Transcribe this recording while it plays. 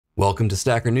Welcome to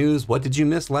STACKr News. What did you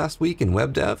miss last week in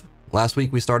web dev? Last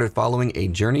week we started following a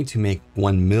journey to make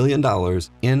 $1 million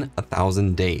in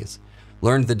 1,000 days.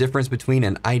 Learned the difference between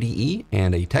an IDE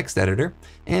and a text editor,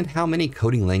 and how many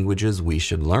coding languages we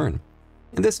should learn.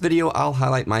 In this video, I'll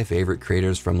highlight my favorite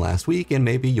creators from last week, and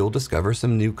maybe you'll discover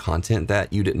some new content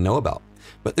that you didn't know about.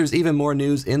 But there's even more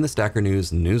news in the STACKr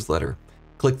News newsletter.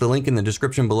 Click the link in the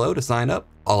description below to sign up.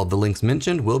 All of the links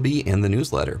mentioned will be in the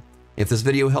newsletter. If this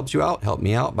video helps you out, help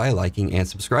me out by liking and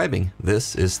subscribing.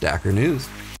 This is STACKr News.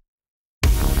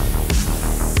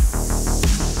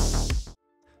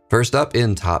 First up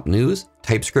in top news,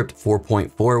 TypeScript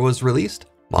 4.4 was released,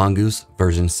 Mongoose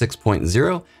version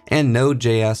 6.0, and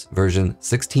Node.js version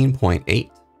 16.8.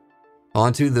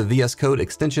 On to the VS Code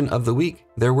extension of the week.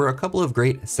 There were a couple of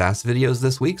great Sass videos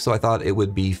this week, so I thought it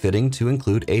would be fitting to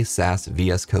include a Sass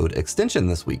VS Code extension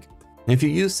this week. If you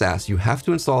use Sass, you have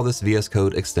to install this VS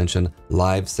Code extension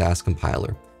Live Sass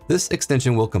Compiler. This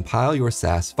extension will compile your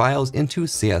Sass files into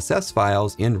CSS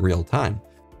files in real time.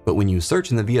 But when you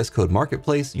search in the VS Code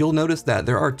marketplace, you'll notice that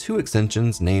there are two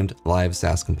extensions named Live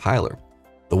Sass Compiler.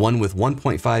 The one with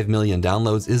 1.5 million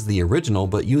downloads is the original,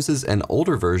 but uses an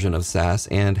older version of Sass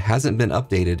and hasn't been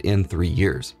updated in 3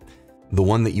 years. The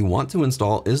one that you want to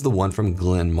install is the one from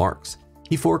Glenn Marks.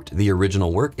 He forked the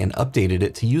original work and updated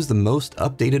it to use the most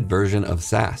updated version of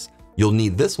Sass. You'll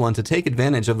need this one to take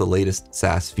advantage of the latest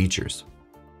Sass features.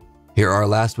 Here are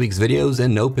last week's videos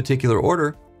in no particular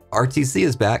order. RTC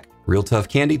is back. Real Tough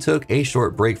Candy took a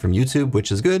short break from YouTube,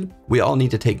 which is good. We all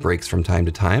need to take breaks from time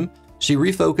to time. She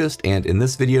refocused, and in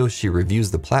this video, she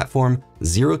reviews the platform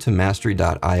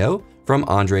ZeroToMastery.io from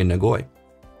Andrei Neagoie.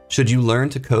 Should you learn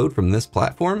to code from this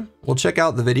platform? Well, check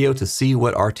out the video to see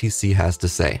what RTC has to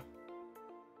say.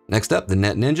 Next up, the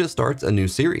Net Ninja starts a new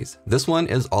series. This one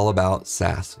is all about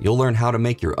Sass. You'll learn how to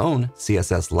make your own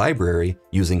CSS library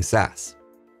using Sass.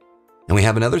 And we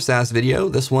have another Sass video.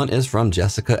 This one is from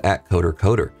Jessica at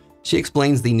CoderCoder. She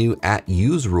explains the new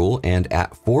 @use rule and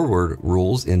 @forward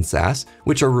rules in Sass,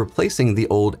 which are replacing the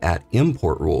old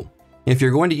 @import rule. If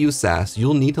you're going to use Sass,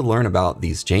 you'll need to learn about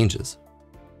these changes.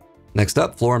 Next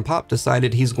up, Florin Pop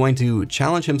decided he's going to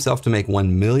challenge himself to make $1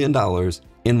 million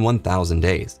in 1,000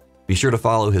 days. Be sure to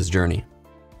follow his journey.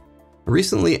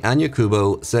 Recently, Anya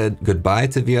Kubo said goodbye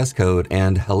to VS Code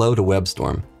and hello to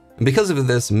WebStorm. And because of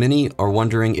this, many are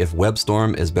wondering if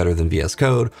WebStorm is better than VS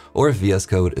Code or if VS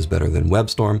Code is better than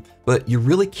WebStorm, but you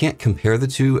really can't compare the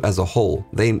two as a whole.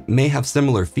 They may have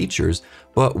similar features,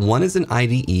 but one is an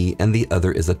IDE and the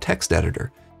other is a text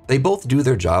editor. They both do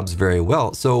their jobs very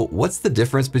well, so what's the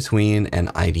difference between an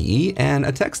IDE and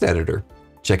a text editor?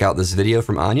 Check out this video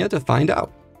from Anya to find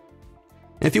out.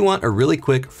 If you want a really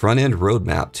quick front-end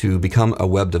roadmap to become a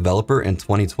web developer in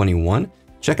 2021,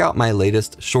 check out my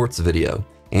latest Shorts video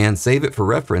and save it for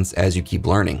reference as you keep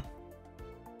learning.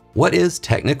 What is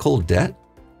technical debt?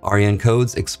 Aryan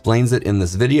Codes explains it in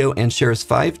this video and shares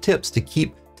 5 tips to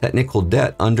keep technical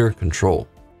debt under control.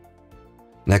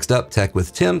 Next up, Tech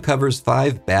with Tim covers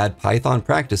 5 bad Python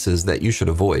practices that you should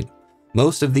avoid.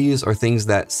 Most of these are things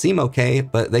that seem okay,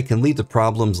 but they can lead to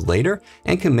problems later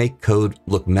and can make code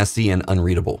look messy and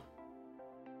unreadable.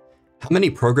 How many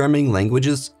programming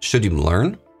languages should you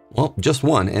learn? Well, just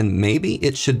one, and maybe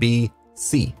it should be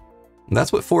C.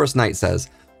 That's what Forrest Knight says.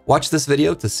 Watch this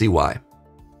video to see why.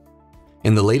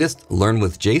 In the latest Learn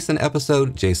with Jason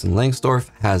episode, Jason Langsdorff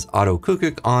has Otto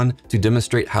Kukic on to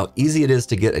demonstrate how easy it is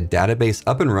to get a database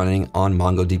up and running on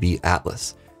MongoDB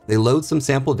Atlas. They load some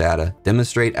sample data,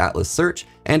 demonstrate Atlas search,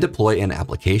 and deploy an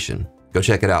application. Go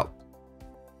check it out.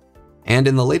 And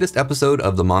in the latest episode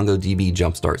of the MongoDB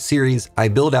Jumpstart series, I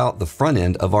build out the front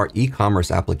end of our e-commerce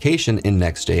application in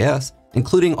Next.js,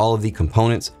 including all of the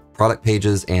components, product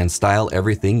pages, and style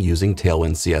everything using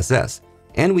Tailwind CSS.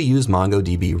 And we use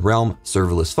MongoDB Realm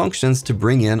serverless functions to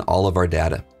bring in all of our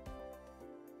data.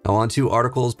 Now on to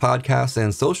articles, podcasts,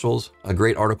 and socials. A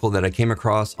great article that I came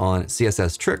across on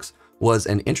CSS Tricks was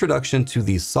an introduction to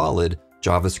the solid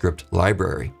JavaScript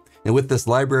library. And with this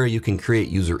library, you can create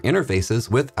user interfaces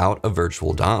without a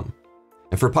virtual DOM.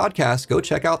 And for podcasts, go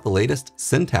check out the latest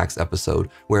syntax episode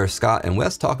where Scott and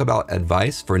Wes talk about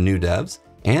advice for new devs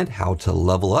and how to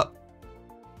level up.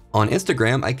 On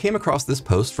Instagram, I came across this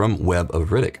post from Web of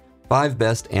Riddick, 5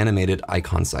 best animated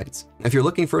icon sites. If you're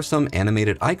looking for some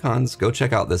animated icons, go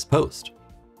check out this post.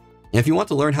 And if you want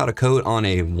to learn how to code on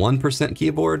a 1%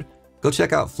 keyboard, go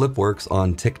check out Flipworks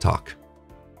on TikTok.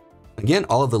 Again,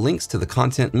 all of the links to the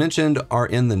content mentioned are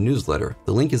in the newsletter.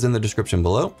 The link is in the description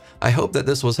below. I hope that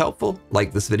this was helpful.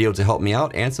 Like this video to help me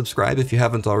out and subscribe if you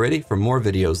haven't already for more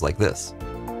videos like this.